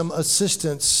use some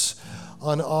assistance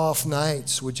on off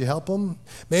nights. Would you help them?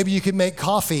 Maybe you could make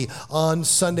coffee on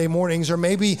Sunday mornings, or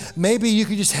maybe you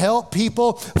could just help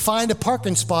people find a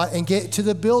parking spot and get to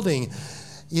the building.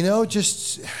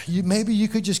 Maybe you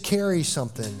could just carry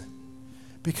something,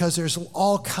 because there's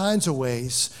all kinds of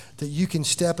ways that you can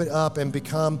step it up and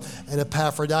become an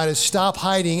Epaphroditus. Stop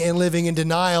hiding and living in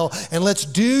denial, and let's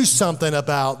do something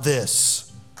about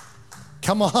this.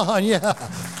 Come on, yeah.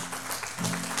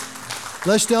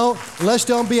 Let's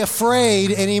don't be afraid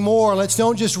anymore. Let's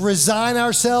don't just resign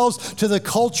ourselves to the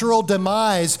cultural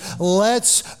demise.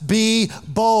 Let's be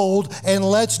bold and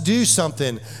let's do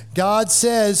something. God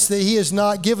says that he has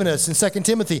not given us, in 2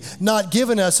 Timothy, not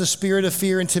given us a spirit of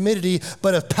fear and timidity,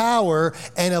 but of power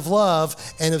and of love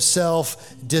and of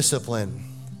self-discipline.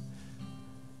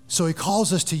 So he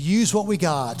calls us to use what we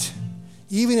got,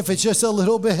 even if it's just a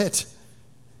little bit.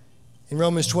 In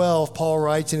Romans 12, Paul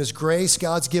writes, in his grace,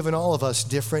 God's given all of us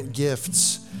different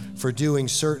gifts for doing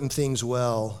certain things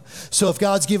well. So if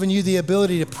God's given you the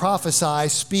ability to prophesy,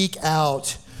 speak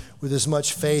out with as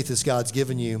much faith as God's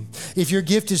given you. If your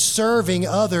gift is serving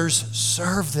others,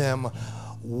 serve them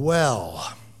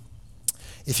well.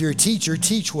 If you're a teacher,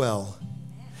 teach well.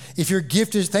 If your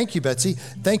gift is, thank you, Betsy.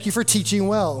 Thank you for teaching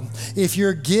well. If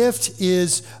your gift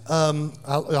is, I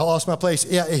lost my place.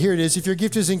 Yeah, here it is. If your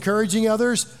gift is encouraging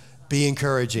others, be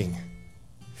encouraging.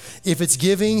 If it's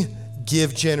giving,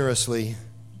 give generously.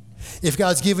 If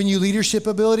God's given you leadership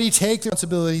ability, take the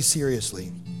responsibility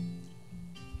seriously.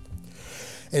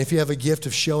 And if you have a gift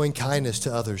of showing kindness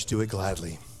to others, do it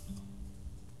gladly.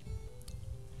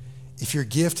 If your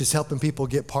gift is helping people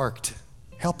get parked,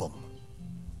 help them.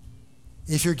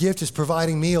 If your gift is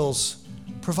providing meals,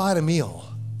 provide a meal.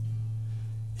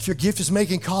 If your gift is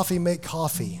making coffee, make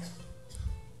coffee.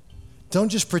 Don't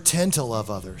just pretend to love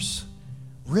others.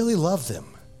 Really love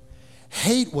them.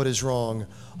 Hate what is wrong.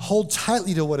 Hold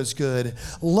tightly to what is good.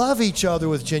 Love each other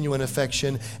with genuine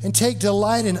affection and take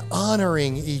delight in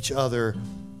honoring each other.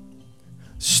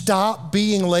 Stop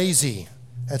being lazy.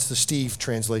 That's the Steve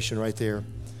translation right there.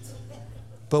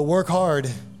 But work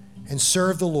hard and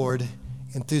serve the Lord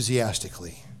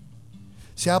enthusiastically.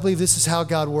 See, I believe this is how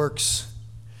God works.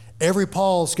 Every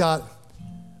Paul's got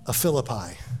a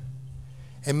Philippi.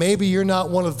 And maybe you're not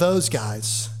one of those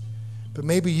guys, but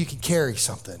maybe you can carry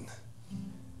something.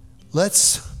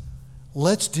 Let's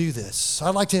do this.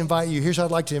 I'd like to invite you. Here's how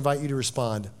I'd like to invite you to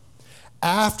respond.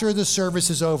 After the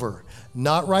service is over,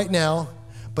 not right now,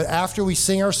 but after we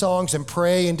sing our songs and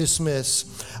pray and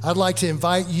dismiss, I'd like to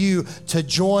invite you to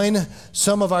join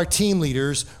some of our team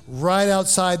leaders right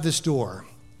outside this door.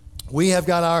 We have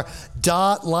got our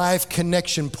Dot Life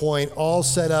connection point all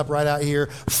set up right out here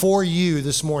for you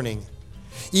this morning.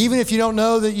 Even if you don't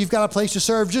know that you've got a place to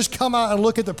serve, just come out and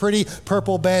look at the pretty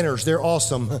purple banners. They're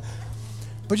awesome.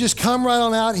 But just come right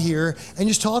on out here and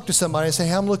just talk to somebody and say,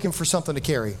 hey, I'm looking for something to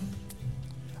carry.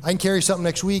 I can carry something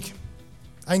next week.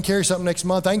 I can carry something next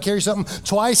month. I can carry something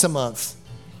twice a month.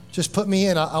 Just put me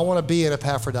in. I want to be an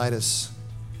Epaphroditus.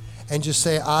 And just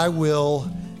say, I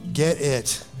will get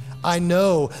it. I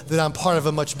know that I'm part of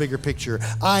a much bigger picture.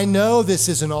 I know this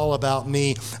isn't all about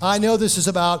me. I know this is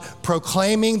about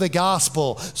proclaiming the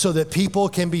gospel so that people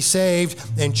can be saved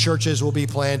and churches will be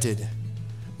planted.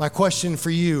 My question for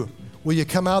you, will you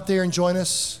come out there and join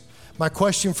us? My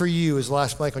question for you is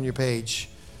last blank on your page.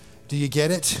 Do you get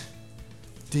it?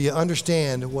 Do you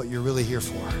understand what you're really here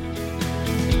for?